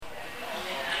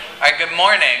Good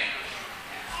morning.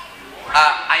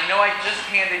 I know I just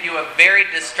handed you a very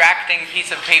distracting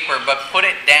piece of paper, but put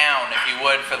it down if you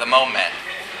would for the moment.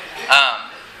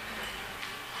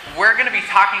 We're going to be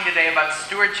talking today about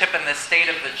stewardship in the state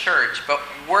of the church, but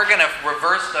we're going to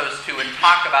reverse those two and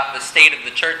talk about the state of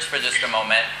the church for just a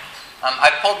moment. I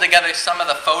pulled together some of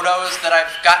the photos that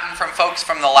I've gotten from folks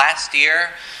from the last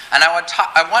year, and I want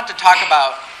to talk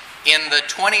about, in the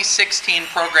 2016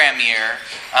 program year,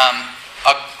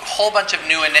 a whole bunch of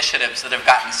new initiatives that have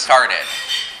gotten started.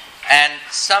 And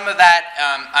some of that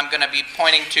I'm going to be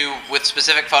pointing to with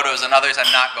specific photos, and others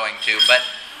I'm not going to. But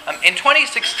in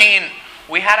 2016,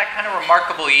 we had a kind of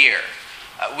remarkable year.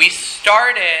 We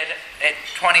started at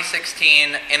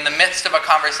 2016 in the midst of a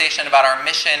conversation about our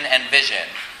mission and vision.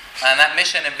 And that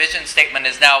mission and vision statement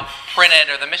is now printed,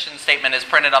 or the mission statement is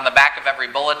printed on the back of every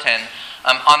bulletin.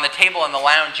 On the table in the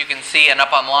lounge, you can see, and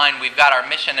up online, we've got our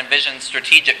mission and vision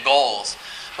strategic goals.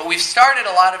 But we've started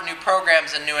a lot of new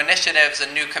programs and new initiatives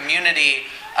and new community,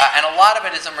 and a lot of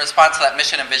it is in response to that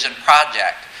mission and vision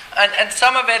project. And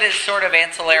some of it is sort of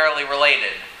ancillarily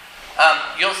related.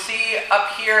 You'll see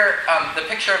up here the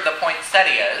picture of the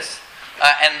poinsettias.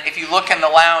 And if you look in the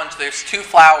lounge, there's two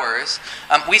flowers.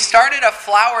 We started a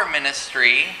flower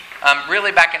ministry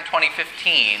really back in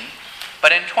 2015.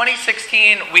 But in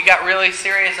 2016, we got really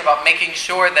serious about making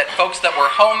sure that folks that were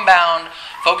homebound,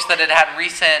 folks that had had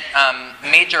recent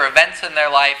major events in their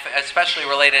life, especially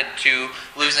related to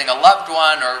losing a loved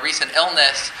one or a recent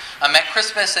illness, at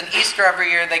Christmas and Easter every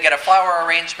year, they get a flower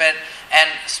arrangement. And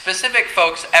specific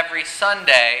folks every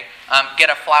Sunday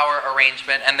get a flower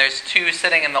arrangement. And there's two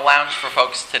sitting in the lounge for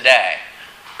folks today.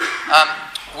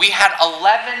 We had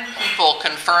 11 people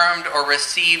confirmed or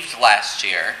received last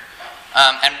year.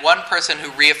 And one person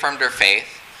who reaffirmed her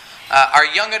faith. Our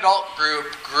young adult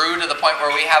group grew to the point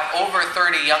where we have over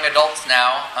 30 young adults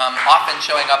now, often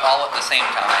showing up all at the same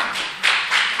time.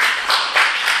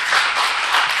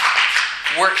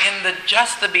 We're in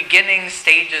just the beginning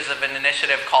stages of an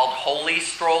initiative called Holy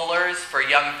Strollers for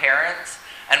young parents.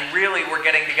 And really, we're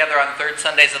getting together on third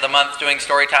Sundays of the month, doing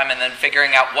story time, and then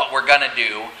figuring out what we're going to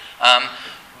do.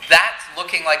 That's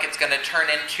looking like it's going to turn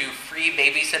into free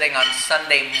babysitting on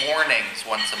Sunday mornings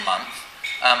once a month.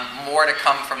 More to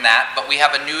come from that, but we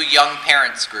have a new young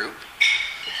parents group.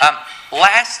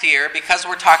 Last year, because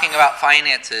we're talking about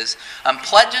finances,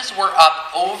 pledges were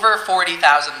up over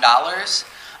 $40,000,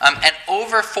 and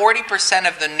over 40%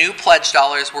 of the new pledge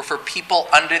dollars were for people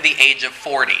under the age of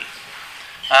 40.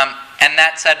 And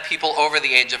that said, people over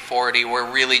the age of 40 were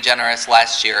really generous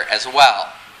last year as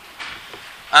well.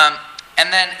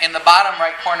 And then in the bottom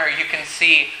right corner, you can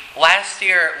see last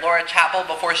year, Laura Chappell,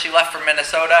 before she left for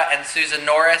Minnesota, and Susan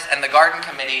Norris and the Garden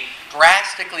Committee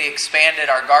drastically expanded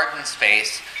our garden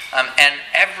space. And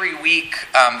every week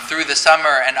through the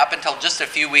summer and up until just a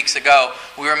few weeks ago,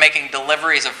 we were making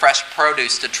deliveries of fresh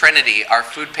produce to Trinity, our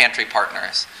food pantry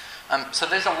partners. So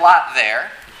there's a lot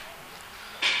there,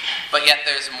 but yet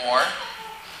there's more.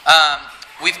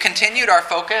 We've continued our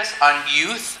focus on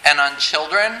youth and on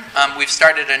children. We've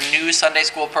started a new Sunday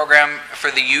school program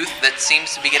for the youth that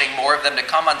seems to be getting more of them to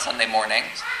come on Sunday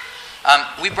mornings.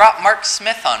 We brought Mark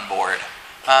Smith on board,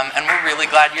 and we're really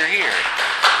glad you're here.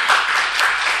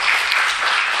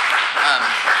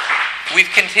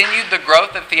 We've continued the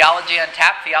growth of Theology on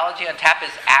Tap. Theology on Tap is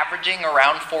averaging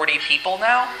around 40 people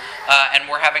now, and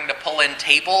we're having to pull in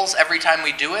tables every time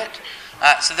we do it.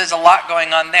 So there's a lot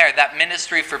going on there. That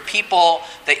ministry for people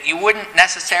that you wouldn't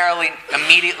necessarily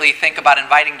immediately think about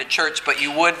inviting to church, but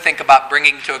you would think about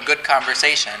bringing to a good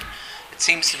conversation. It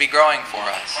seems to be growing for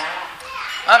us.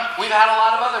 We've had a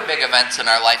lot of other big events in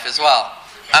our life as well.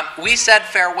 We said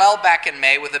farewell back in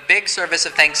May with a big service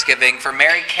of Thanksgiving for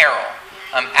Mary Carroll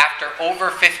after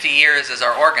over 50 years as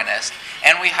our organist,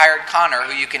 and we hired Connor,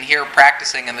 who you can hear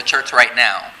practicing in the church right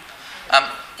now.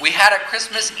 We had a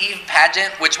Christmas Eve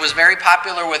pageant, which was very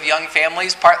popular with young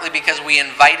families, partly because we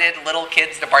invited little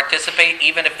kids to participate,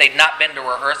 even if they'd not been to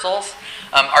rehearsals.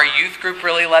 Our youth group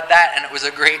really led that, and it was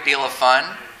a great deal of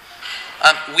fun.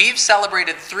 We've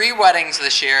celebrated 3 weddings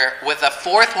this year, with a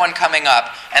 4th one coming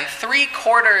up, and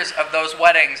 3/4 of those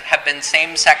weddings have been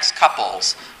same-sex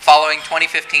couples, following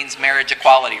 2015's marriage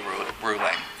equality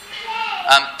ruling.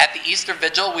 At the Easter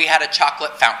Vigil, we had a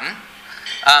chocolate fountain.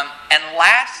 And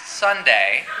last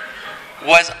Sunday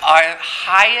was our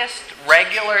highest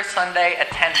regular Sunday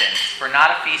attendance for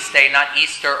not a feast day, not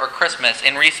Easter or Christmas,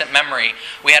 in recent memory.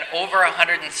 We had over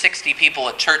 160 people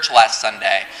at church last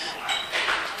Sunday.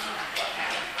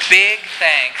 Big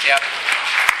thanks. Yep.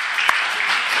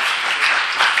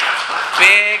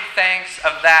 Big thanks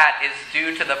of that is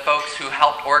due to the folks who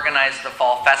helped organize the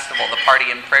Fall Festival, the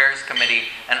Party and Prayers Committee,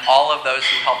 and all of those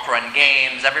who helped run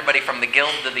games, everybody from the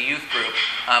Guild to the youth group,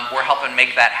 were helping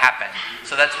make that happen.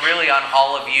 So that's really on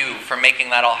all of you for making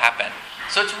that all happen.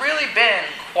 So it's really been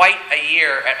quite a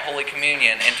year at Holy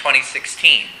Communion in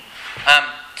 2016.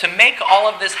 To make all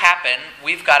of this happen,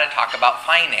 we've got to talk about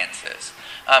finances.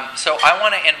 So I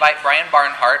want to invite Brian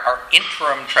Barnhart, our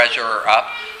interim treasurer, up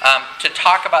to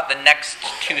talk about the next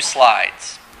two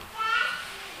slides.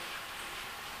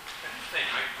 Thanks,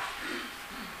 Mike.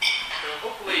 So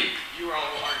hopefully you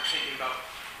all aren't thinking about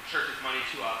the church's money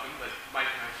too often, but Mike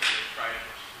and I certainly try as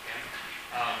much as we can.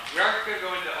 We aren't going to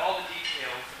go into all the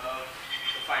details of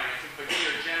the financing, but give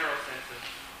you a general sense of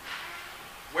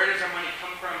where does our money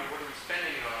come from, and what are we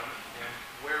spending it on, and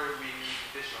where would we need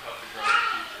additional help to grow in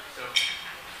the future. So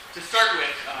to start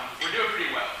with, we're doing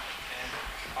pretty well, and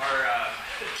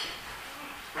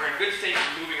we're in good state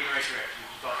and moving in the right direction,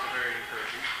 which is also very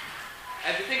encouraging.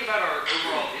 As we think about our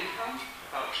overall income,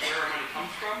 about where our money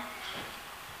comes from,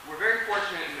 we're very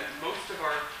fortunate in that most of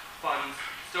our funds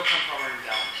still come from our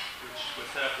endowment, which was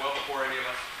set up well before any of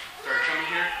us started coming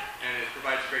here, and it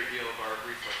provides a great deal of our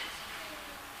resources.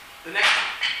 The next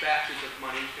batches of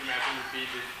money, you can imagine, would be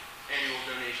the annual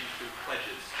donations through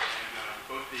pledges. And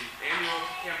both the annual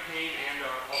campaign and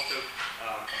also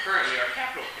currently our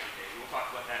capital campaign. We'll talk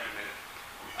about that in a minute.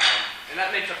 And that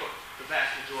makes up the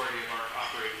vast majority of our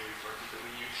operating resources that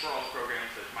we use for all the programs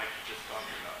that Mike was just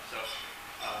talking about. So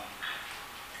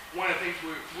one of the things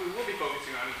we will be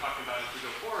focusing on and talking about as we go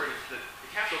forward is that the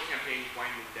capital campaign is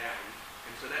winding down.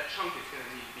 And so that chunk is going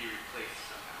to need to be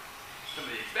replaced somehow. Some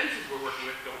of the expenses we're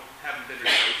working with haven't been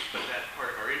replaced, but that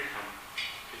part of our income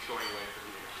is going away for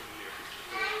the near future.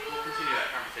 So we'll continue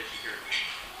that conversation here.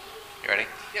 You ready?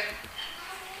 Yeah.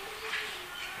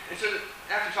 And so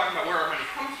after talking about where our money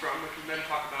comes from, we can then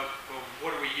talk about, well,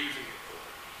 what are we using it for?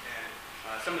 And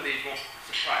some of these won't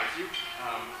surprise you.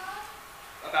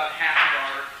 About half of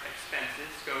our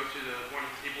expenses go to the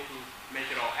wonderful people who make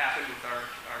it all happen with our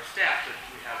staff that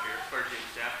we have here, clergy and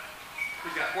staff.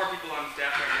 We've got 4 people on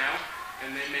staff right now,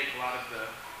 and they make a lot of the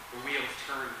wheels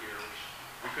turn here, which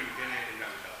we couldn't get anything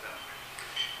done without them.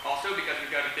 Also, because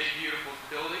we've got a big, beautiful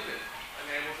building that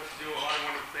enables us to do a lot of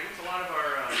wonderful things, a lot of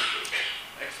our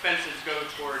expenses go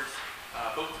towards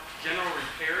both general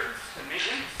repairs and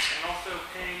maintenance, and also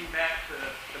paying back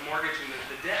the mortgage and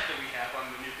the debt that we have on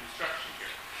the new construction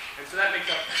here. And so that makes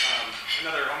up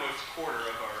another almost quarter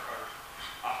of our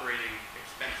operating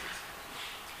expenses.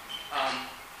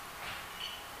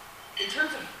 In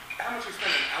terms of how much we spend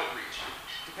on outreach,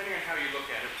 depending on how you look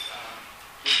at it,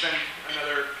 we spend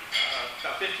another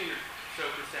about 15% or so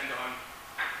on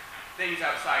things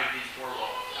outside of these 4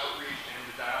 walls, outreach and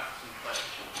the diocesan pledge.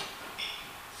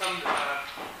 Some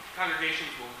congregations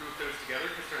will group those together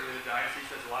because certainly the diocese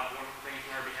does a lot of wonderful things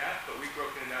on our behalf, but we've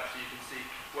broken it out so you can see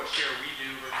what share we do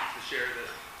versus the share that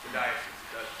the diocese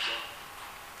does as well.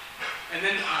 And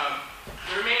then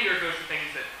the remainder goes to things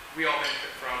that we all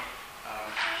benefit from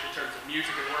in terms of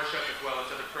music and worship, as well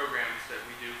as other programs that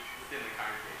we do within the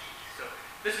congregation. So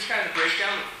this is kind of the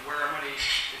breakdown of where our money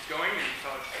is going, and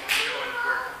so it's going and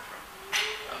where it comes from.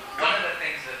 One of the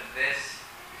things that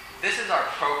this is our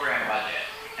program budget,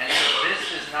 and so this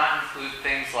does not include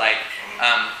things like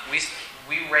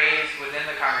we raise within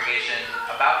the congregation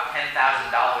about $10,000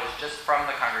 just from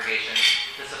the congregation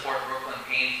to support Brooklyn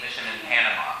Pains Mission in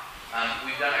Panama.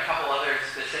 We've done a couple other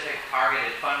specific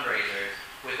targeted fundraisers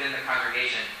within the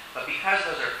congregation, but because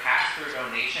those are pass-through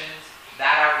donations,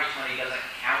 that outreach money doesn't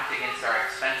count against our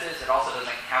expenses. It also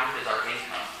doesn't count as our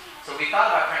income. So we thought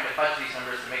about trying to fudge these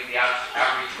numbers to make the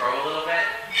outreach grow a little bit,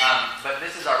 but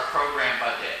this is our program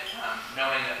budget,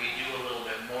 knowing that we do a little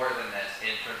bit more than this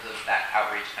in terms of that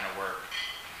outreach kind of work.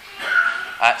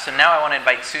 So now I want to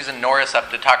invite Susan Norris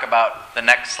up to talk about the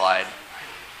next slide.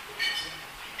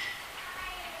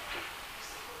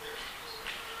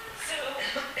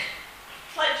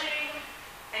 Pledging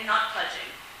and not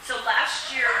pledging. So last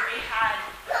year we had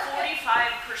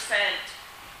 45%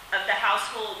 of the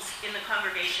households in the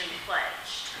congregation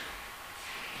pledged.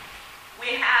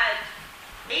 We had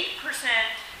 8%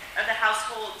 of the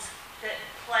households that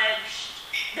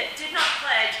did not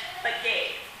pledge but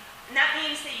gave. And that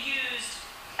means they used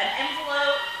an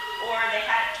envelope or they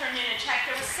had turned in a check.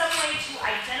 There was some way to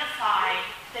identify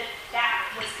that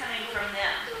that was coming from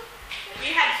them.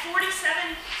 We had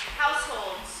 47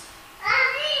 households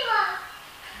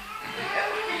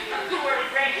who were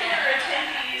regular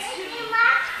attendees who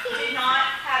did not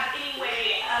have any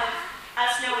way of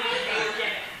us knowing that they were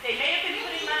giving. They may have been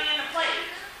putting money in the plate,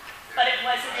 but it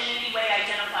wasn't in any way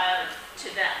identifiable to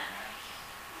them.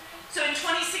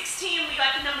 2016, we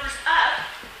got the numbers up.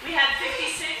 We had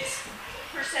 56%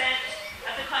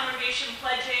 of the congregation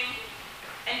pledging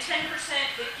and 10%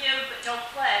 that give but don't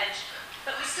pledge,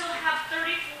 but we still have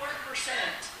 34%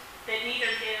 that neither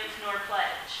give nor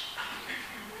pledge.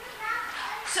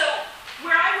 So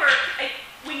where I work,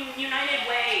 when United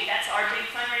Way, that's our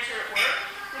big fundraiser at work,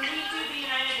 when we do the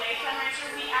United Way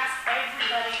fundraiser, we ask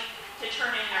everybody to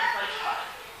turn in their pledge card.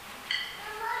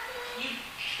 You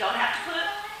don't have to put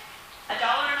a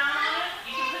dollar amount on it.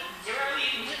 You can put 0, you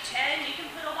can put 10, you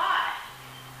can put a lot.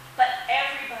 But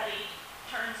everybody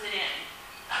turns it in.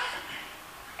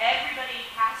 Everybody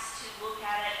has to look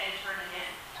at it and turn it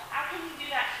in. How can we do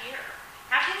that here?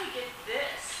 How can we get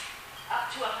this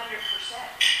up to 100%?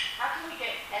 How can we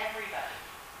get everybody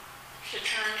to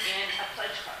turn in a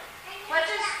pledge card?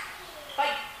 Pledges,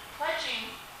 by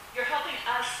pledging, you're helping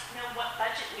us know what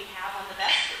budget we have on the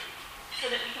vestry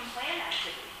so that we can plan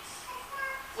activities.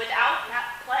 Without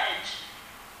that pledge,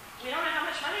 we don't know how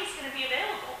much money is going to be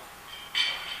available.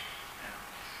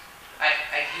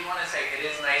 I do want to say it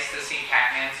is nice to see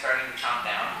Pac-Man starting to calm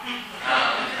down.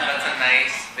 That's a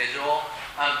nice visual.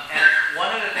 And one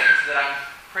of the things that I'm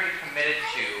pretty committed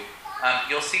to,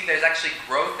 you'll see there's actually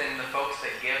growth in the folks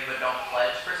that give but don't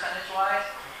pledge percentage-wise.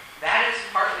 That is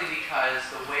partly because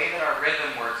the way that our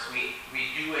rhythm works, we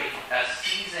do a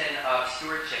season of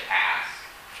stewardship asks,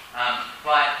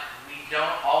 but we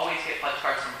don't always get pledge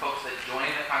cards from folks that join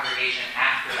the congregation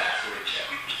after that stewardship.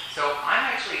 So I'm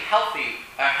actually happy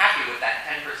with that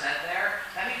 10% there.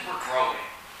 That means we're growing.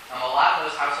 A lot of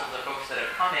those households are folks that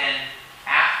have come in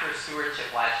after stewardship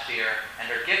last year and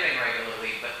are giving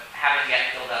regularly but haven't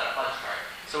yet filled out a pledge card.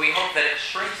 So we hope that it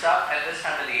shrinks up at this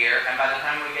time of the year, and by the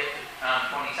time we get to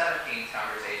 2017's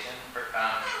conversation,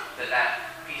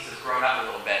 that piece has grown up a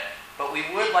little bit. But we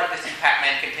would like to see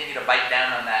Pac-Man continue to bite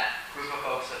down on that group of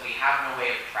folks that we have no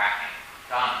way of tracking.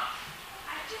 Donna?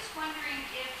 I'm just wondering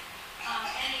if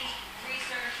any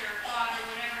research or thought or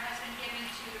whatever has been given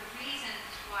to the reasons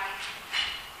why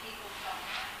people don't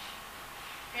pledge.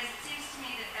 Because it seems to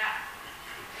me that that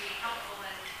would be helpful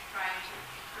in trying to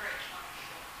encourage more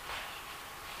people.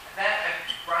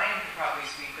 Brian could probably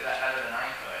speak to that better than I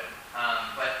could,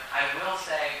 but I will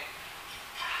say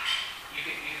you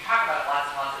can talk about it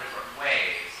lots and lots of different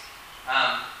ways.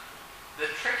 The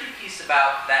tricky piece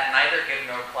about that neither give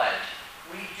nor pledge,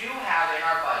 we do have in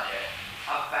our budget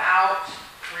about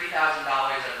 $3,000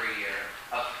 every year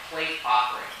of plate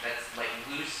offering. That's like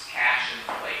loose cash in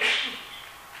the plate.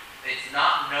 It's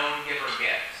not known giver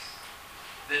gifts.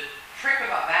 The trick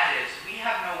about that is we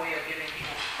have no way of giving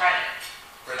people credit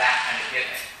for that kind of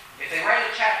giving. If they write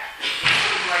a check, if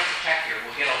somebody writes a check here,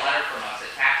 we'll get a letter from us at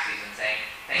tax season saying,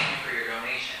 thank you for your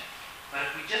donation. But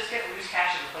if we just get loose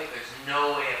cash in the plate, there's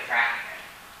no way of tracking it.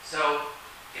 So,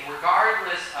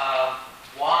 regardless of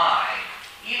why,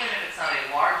 even if it's not a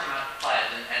large amount of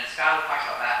pledge, and Scott will talk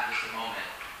about that in just a moment,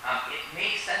 it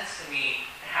makes sense to me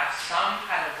to have some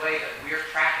kind of way that we're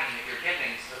tracking that you're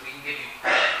giving so that we can give you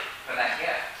credit for that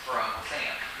gift for Uncle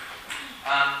Sam.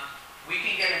 We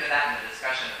can get into that in the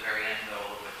discussion at the very end, though, a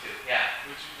little bit, too. Yeah?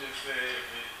 Would you just say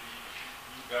that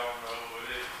you don't know what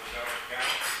it is, so don't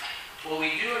account? Well,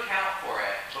 we do account for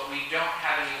it, but we don't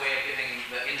have any way of giving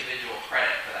the individual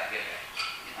credit for that giving.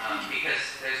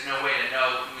 Because there's no way to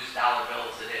know whose dollar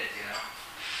bills it is, you know?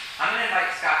 I'm going to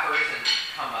invite Scott Ferguson to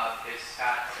come up. If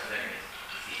Scott, so there he is.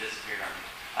 He disappeared on me.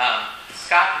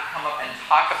 Scott can come up and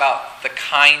talk about the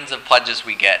kinds of pledges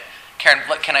we get. Karen,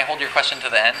 can I hold your question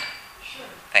to the end? Sure.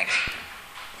 Thanks.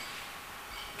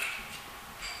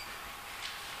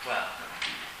 Well.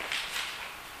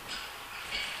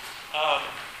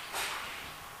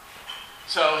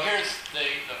 So here's the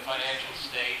financial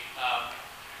state.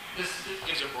 This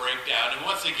gives a breakdown, and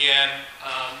once again,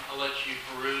 I'll let you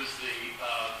peruse the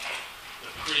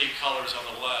pretty colors on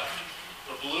the left.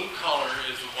 The blue color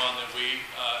is the one that we,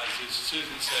 as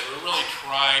Susan said, we're really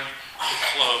trying to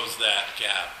close that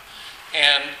gap.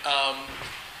 And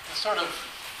sort of,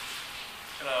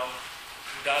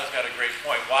 Donna's got a great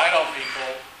point. Why don't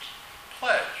people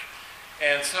pledge?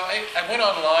 And so I went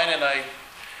online and I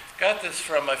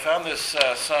found this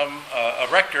a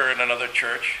rector in another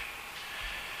church.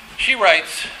 She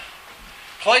writes,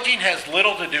 pledging has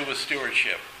little to do with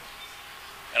stewardship.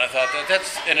 And I thought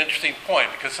that's an interesting point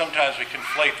because sometimes we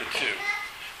conflate the two.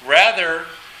 Rather,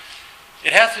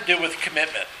 it has to do with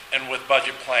commitment and with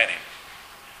budget planning.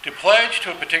 To pledge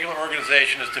to a particular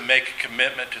organization is to make a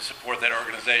commitment to support that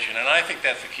organization. And I think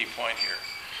that's the key point here.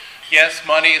 Yes,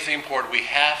 money is important. We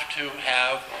have to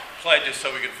have pledges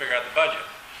so we can figure out the budget.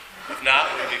 If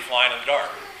not, we're going to be flying in the dark.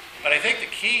 But I think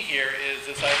the key here is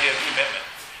this idea of commitment.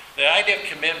 The idea of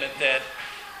commitment that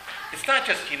it's not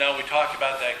just, we talk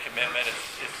about that commitment,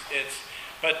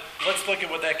 but let's look at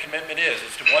what that commitment is.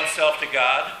 It's to oneself, to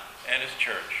God, and His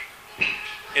church.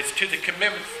 It's to the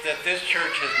commitments that this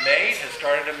church has made, has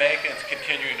started to make, and is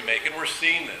continuing to make. And we're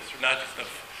seeing this.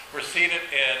 We're seeing it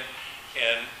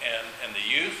in the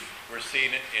youth. We're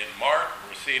seeing it in Mark.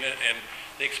 We're seeing it in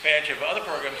the expansion of other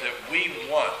programs that we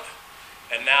want,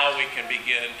 and now we can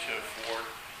begin to afford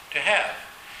to have.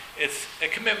 It's a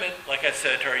commitment, like I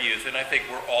said, to our youth, and I think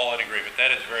we're all in agreement.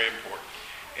 That is very important.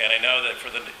 And I know that for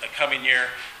the coming year,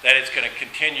 that is going to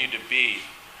continue to be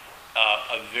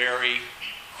a very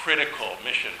critical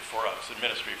mission for us, a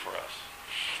ministry for us.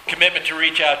 Commitment to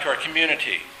reach out to our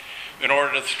community in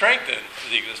order to strengthen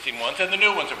the existing ones and the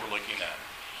new ones that we're looking at.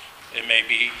 It may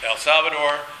be El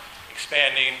Salvador,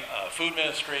 expanding food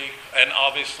ministry, and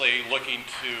obviously looking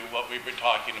to what we've been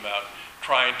talking about,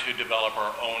 trying to develop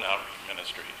our own outreach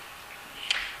ministry.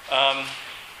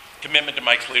 Commitment to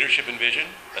Mike's leadership and vision,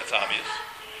 that's obvious.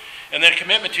 And then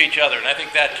commitment to each other, and I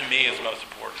think that to me is most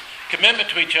important. Commitment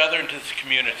to each other and to this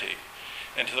community,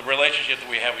 and to the relationship that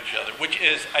we have with each other, which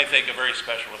is, I think, a very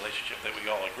special relationship that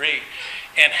we all agree.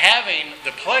 And having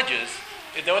the pledges,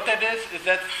 you know what that is?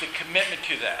 That's the commitment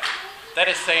to that.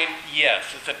 That is saying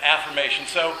yes, it's an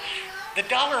affirmation. So the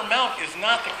dollar amount is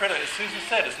not the critical, as Susan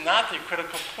said, is not the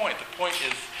critical point. The point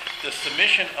is the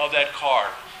submission of that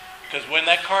card. Because when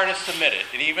that card is submitted,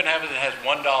 and even if it has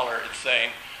 $1, it's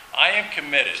saying, I am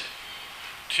committed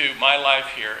to my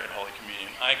life here at Holy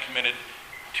Communion. I am committed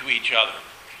to each other.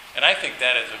 And I think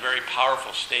that is a very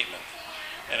powerful statement.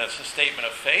 And it's a statement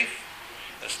of faith,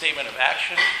 a statement of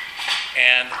action,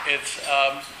 and it's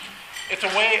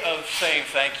a way of saying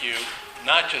thank you,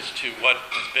 not just to what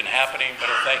has been happening, but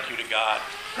a thank you to God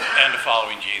and to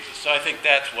following Jesus. So I think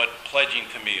that's what pledging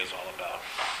to me is all about.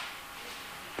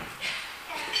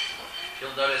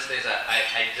 You'll notice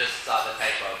I just saw the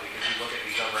typo because you look at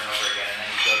these over and over again, and then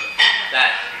you go to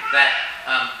that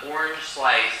orange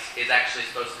slice is actually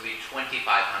supposed to be 2,500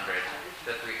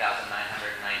 to 3,999.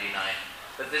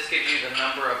 But this gives you the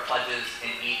number of pledges in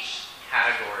each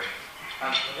category.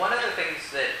 One of the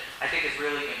things that I think is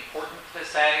really important to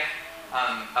say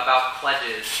about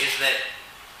pledges is that,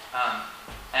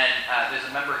 there's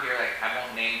a member here I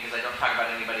won't name because I don't talk about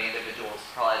anybody individual's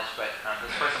pledge, but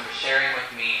this person was sharing with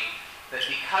me that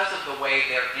because of the way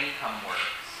their income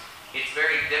works, it's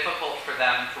very difficult for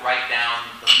them to write down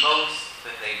the most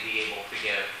that they'd be able to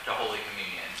give to Holy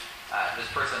Communion.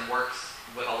 This person works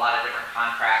with a lot of different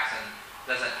contracts and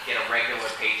doesn't get a regular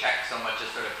paycheck so much as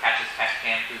sort of catches cash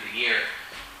can through the year.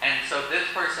 And so this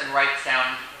person writes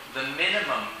down the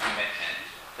minimum commitment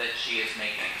that she is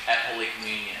making at Holy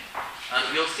Communion.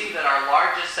 You'll see that our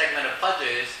largest segment of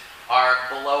pledges are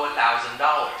below $1,000.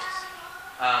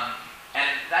 And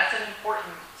that's an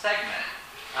important segment.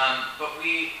 But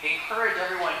we encourage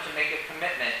everyone to make a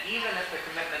commitment, even if the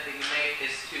commitment that you make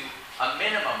is to a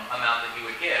minimum amount that you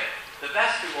would give. The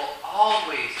vestry will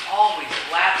always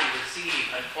gladly receive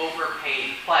an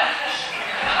overpaid pledge.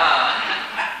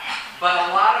 But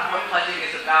a lot of what pledging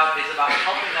is about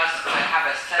helping us to have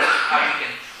a sense of how we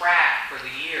can track for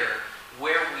the year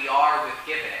where we are with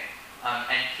giving,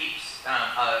 and keeps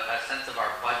a sense of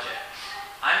our budget.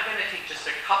 I'm going to take just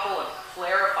a couple of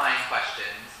clarifying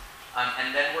questions,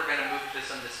 and then we're going to move to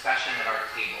some discussion at our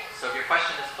table. So if your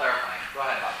question is clarifying, go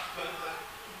ahead, Bob. But the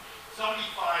 75-0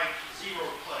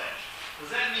 pledge,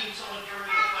 does that mean someone turned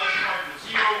in a pledge card with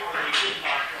 0 or they did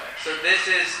not pledge? So this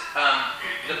is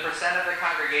the percent of the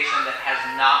congregation that has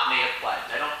not made a pledge.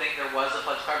 I don't think there was a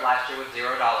pledge card last year with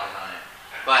 $0 on it.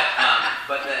 But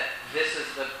this is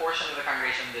the portion of the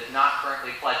congregation that is not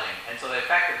currently pledging. And so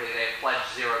effectively they have pledged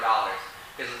 $0.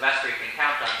 Because the vestry can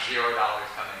count on $0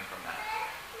 coming from that.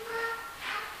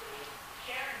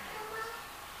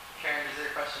 Karen, is there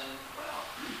a question? Well,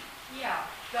 yeah,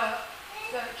 the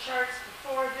charts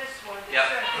before this one, it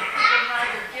Yep. said people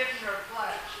neither give nor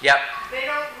pledge. Yep. They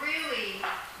don't really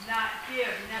not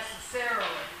give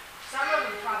necessarily. Some of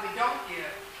them probably don't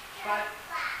give, but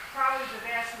probably the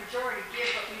vast majority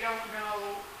give, but we don't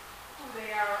know who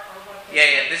they are or what they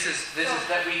Yeah. This is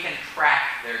that we can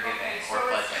track their giving or so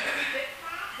pledging.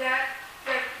 that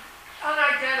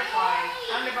unidentified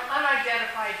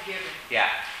giving. Yeah.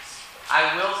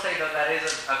 I will say though that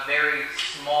is a very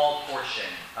small portion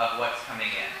of what's coming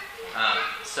in.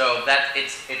 So that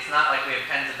it's not like we have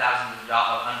tens of thousands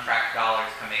of untracked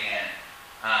dollars coming in.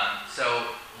 So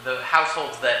the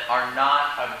households that are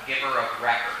not a giver of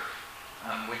record,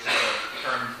 which is the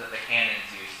terms that the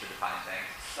canons use to define things.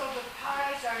 So the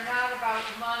pies are not about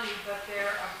money, but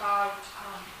they're about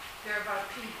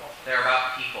people. They're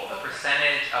about people. The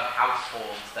percentage of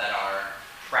households that are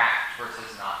tracked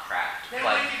versus not tracked. Then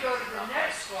when you go to the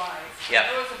next slide, Yeah.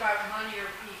 it goes about money or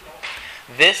people.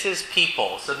 This is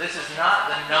people, so this is not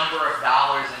the number of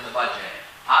dollars in the budget.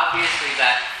 Obviously,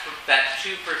 that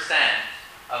 2%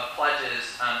 of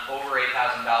pledges over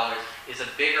 $8,000 is a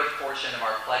bigger portion of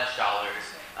our pledge dollars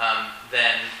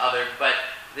than other, but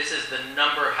this is the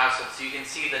number of households. So you can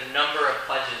see the number of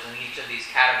pledges in each of these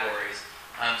categories.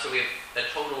 So we have a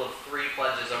total of 3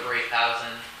 pledges over 8,000,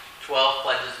 12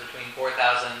 pledges between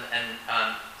 4,000 and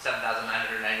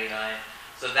 7,999.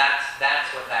 So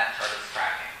that's what that chart is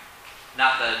tracking.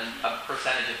 Not the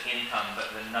percentage of income, but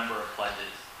the number of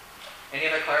pledges. Any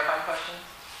other clarifying questions?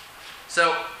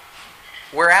 So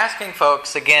we're asking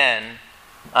folks again,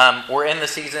 we're in the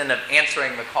season of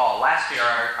answering the call. Last year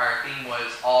our theme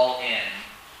was all in.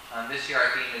 This year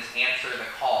our theme is answer the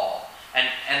call.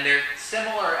 And they're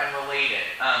similar and related.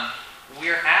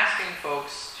 We're asking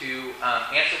folks to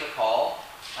answer the call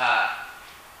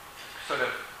sort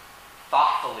of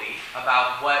thoughtfully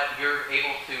about what you're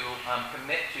able to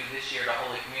commit to this year to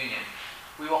Holy Communion.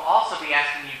 We will also be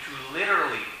asking you to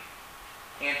literally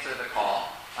answer the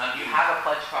call. You have a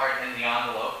pledge card in the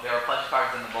envelope. There are pledge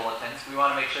cards in the bulletins. We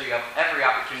want to make sure you have every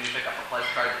opportunity to pick up a pledge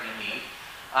card that you need.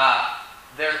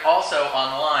 There's also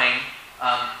online,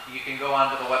 you can go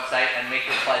onto the website and make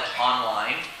your pledge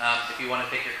online. If you want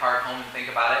to take your card home and think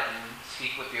about it and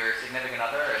speak with your significant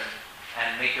other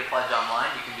and make your pledge online,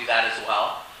 you can do that as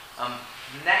well.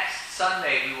 Next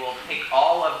Sunday, we will take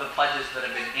all of the pledges that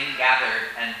have been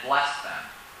in-gathered and bless them.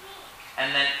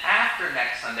 And then after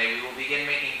next Sunday, we will begin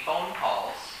making phone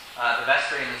calls. The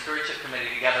vestry and the stewardship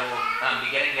committee together will be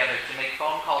getting together to make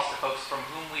phone calls to folks from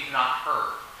whom we've not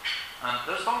heard.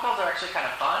 Those phone calls are actually kind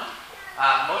of fun,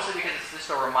 mostly because it's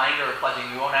just a reminder of pledging.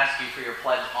 We won't ask you for your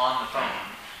pledge on the phone.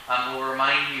 We'll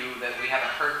remind you that we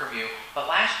haven't heard from you. But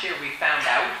last year we found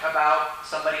out about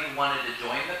somebody who wanted to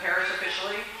join the parish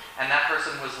officially, and that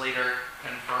person was later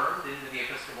confirmed into the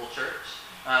Episcopal Church.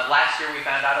 Last year we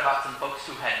found out about some folks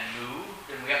who had moved,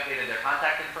 and we updated their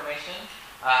contact information.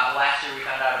 Last year we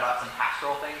found out about some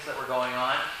pastoral things that were going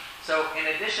on. So in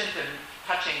addition to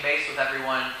touching base with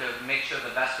everyone to make sure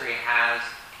the vestry has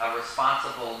a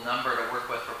responsible number to work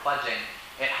with for pledging,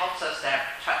 it helps us to have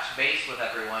touch base with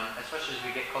everyone, especially as we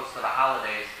get close to the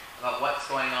holidays, about what's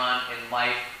going on in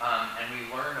life, and we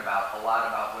learn about a lot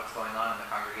about what's going on in the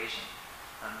congregation.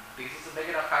 Because it's a big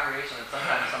enough congregation that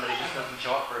sometimes somebody just doesn't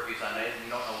show up for a few Sundays and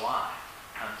you don't know why.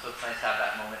 So it's nice to have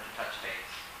that moment to touch base.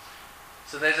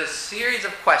 So there's a series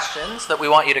of questions that we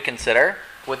want you to consider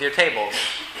with your tables.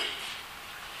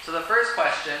 So the first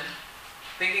question,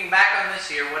 thinking back on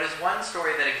this year, what is one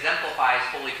story that exemplifies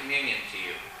Holy Communion to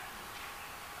you?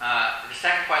 The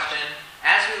second question,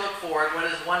 as we look forward, what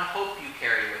is one hope you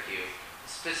carry with you,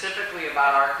 specifically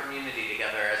about our community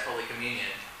together as Holy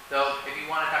Communion? Though, if you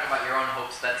want to talk about your own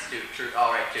hopes, that's true,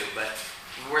 all right too, but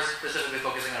we're specifically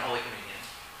focusing on Holy Communion.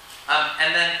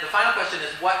 And then the final question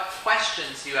is, what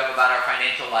questions do you have about our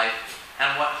financial life, and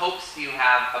what hopes do you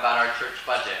have about our church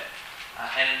budget?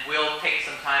 And we'll take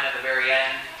some time at the very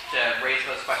end to raise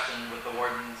those questions with the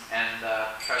wardens and the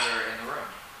treasurer in the room.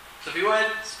 So if you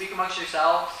would, speak amongst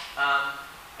yourselves,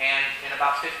 and in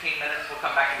about 15 minutes we'll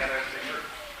come back together as a big group.